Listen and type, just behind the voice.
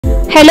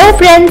Hello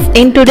friends,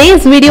 in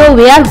today's video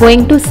we are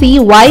going to see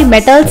why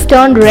metals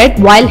turn red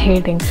while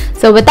heating.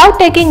 So without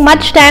taking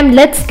much time,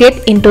 let's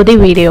get into the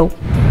video.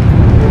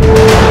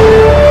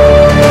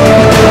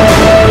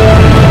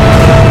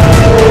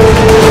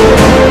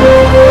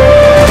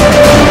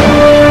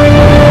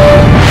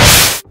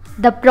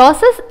 The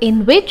process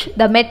in which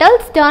the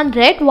metals turn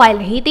red while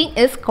heating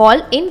is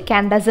called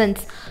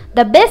incandescence.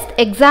 The best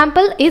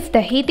example is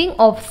the heating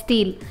of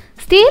steel.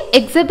 Steel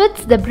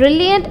exhibits the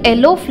brilliant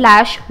yellow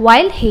flash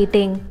while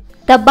heating.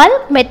 The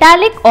bulk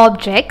metallic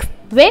objects,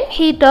 when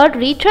heated,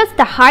 reaches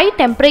the high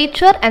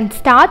temperature and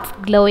starts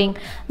glowing.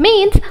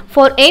 Means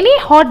for any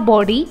hot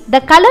body,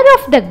 the color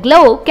of the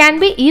glow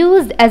can be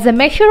used as a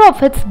measure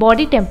of its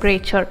body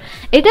temperature.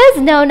 It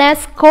is known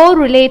as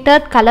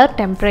correlated color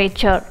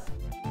temperature.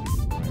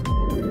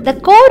 The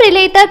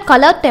correlated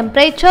color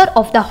temperature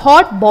of the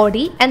hot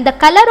body and the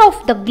color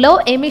of the glow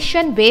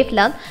emission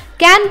wavelength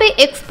can be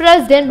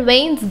expressed in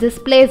WEIN's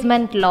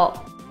displacement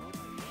law.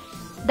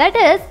 That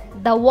is,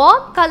 the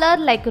warm color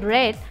like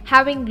red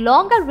having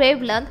longer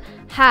wavelength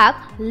have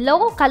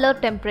low color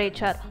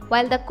temperature,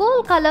 while the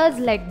cool colors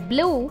like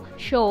blue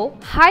show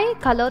high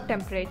color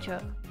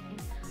temperature.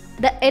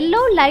 The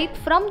yellow light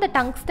from the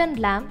tungsten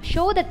lamp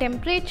show the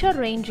temperature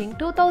ranging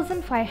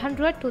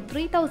 2500 to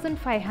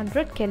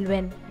 3500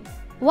 Kelvin,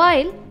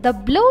 while the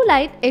blue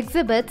light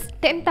exhibits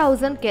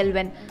 10,000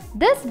 Kelvin.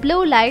 This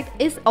blue light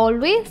is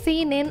always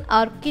seen in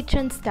our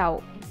kitchen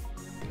stove.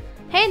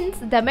 Hence,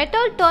 the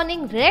metal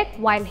turning red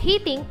while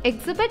heating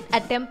exhibit a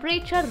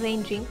temperature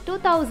ranging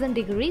 2000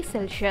 degrees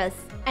Celsius.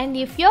 And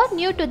if you're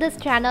new to this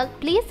channel,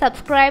 please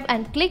subscribe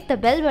and click the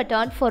bell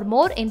button for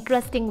more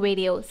interesting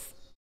videos.